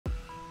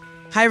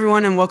Hi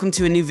everyone and welcome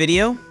to a new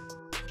video.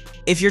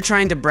 If you're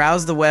trying to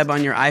browse the web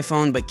on your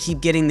iPhone but keep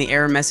getting the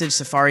error message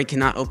Safari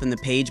cannot open the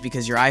page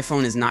because your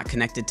iPhone is not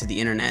connected to the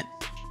internet,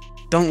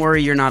 don't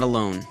worry, you're not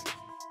alone.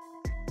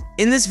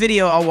 In this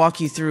video, I'll walk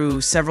you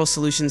through several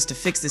solutions to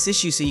fix this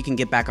issue so you can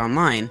get back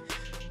online.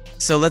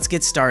 So let's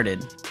get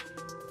started.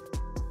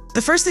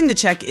 The first thing to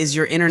check is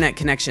your internet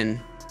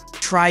connection.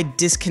 Try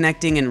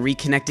disconnecting and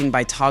reconnecting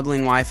by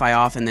toggling Wi-Fi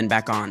off and then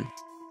back on.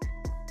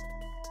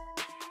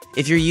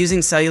 If you're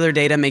using cellular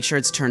data, make sure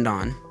it's turned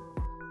on.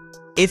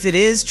 If it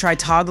is, try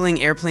toggling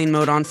airplane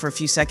mode on for a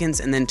few seconds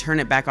and then turn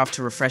it back off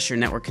to refresh your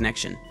network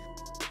connection.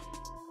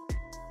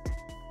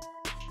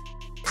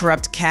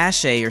 Corrupt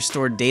cache or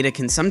stored data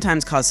can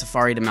sometimes cause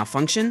Safari to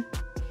malfunction.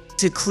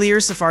 To clear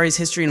Safari's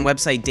history and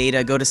website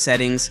data, go to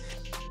Settings,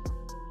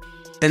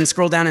 then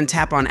scroll down and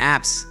tap on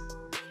Apps.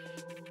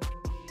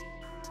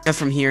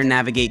 From here,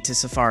 navigate to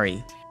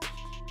Safari.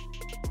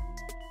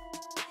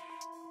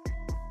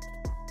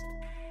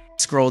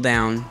 Scroll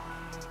down.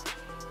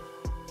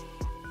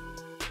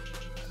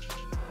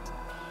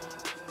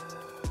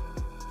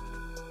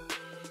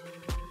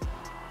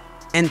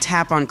 And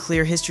tap on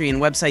Clear History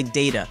and Website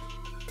Data.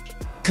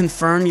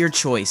 Confirm your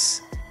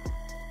choice.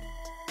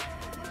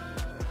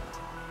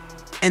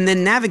 And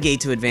then navigate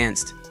to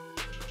Advanced.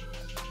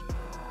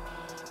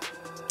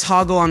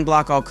 Toggle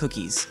Unblock All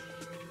Cookies.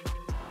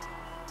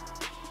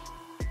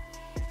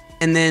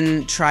 And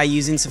then try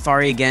using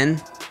Safari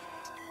again.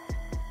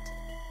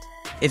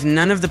 If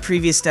none of the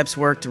previous steps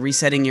worked,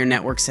 resetting your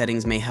network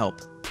settings may help.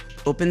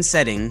 Open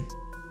Setting,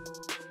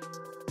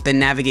 then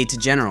navigate to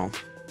General.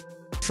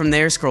 From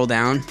there, scroll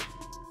down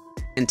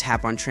and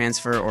tap on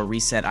Transfer or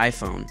Reset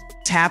iPhone.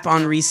 Tap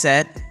on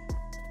Reset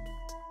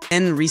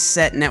and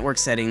reset network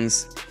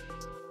settings.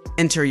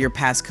 Enter your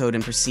passcode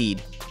and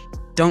proceed.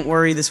 Don't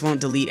worry, this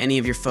won't delete any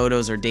of your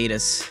photos or data.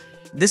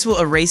 This will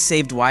erase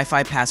saved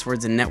Wi-Fi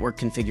passwords and network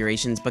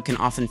configurations, but can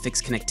often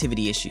fix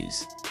connectivity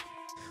issues.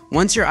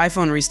 Once your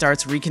iPhone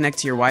restarts, reconnect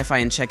to your Wi-Fi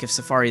and check if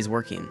Safari is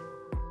working.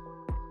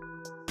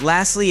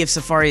 Lastly, if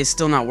Safari is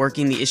still not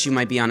working, the issue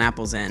might be on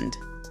Apple's end.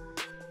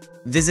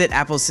 Visit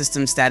Apple's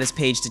system status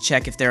page to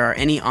check if there are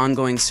any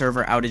ongoing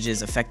server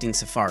outages affecting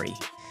Safari.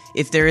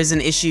 If there is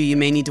an issue, you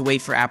may need to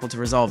wait for Apple to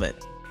resolve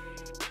it.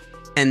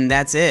 And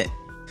that's it.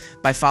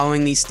 By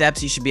following these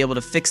steps, you should be able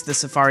to fix the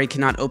Safari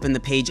cannot open the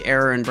page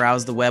error and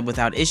browse the web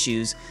without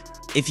issues.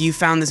 If you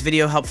found this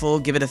video helpful,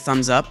 give it a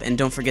thumbs up and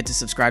don't forget to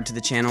subscribe to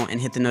the channel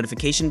and hit the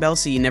notification bell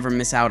so you never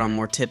miss out on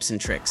more tips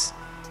and tricks.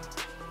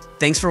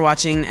 Thanks for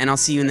watching, and I'll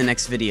see you in the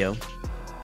next video.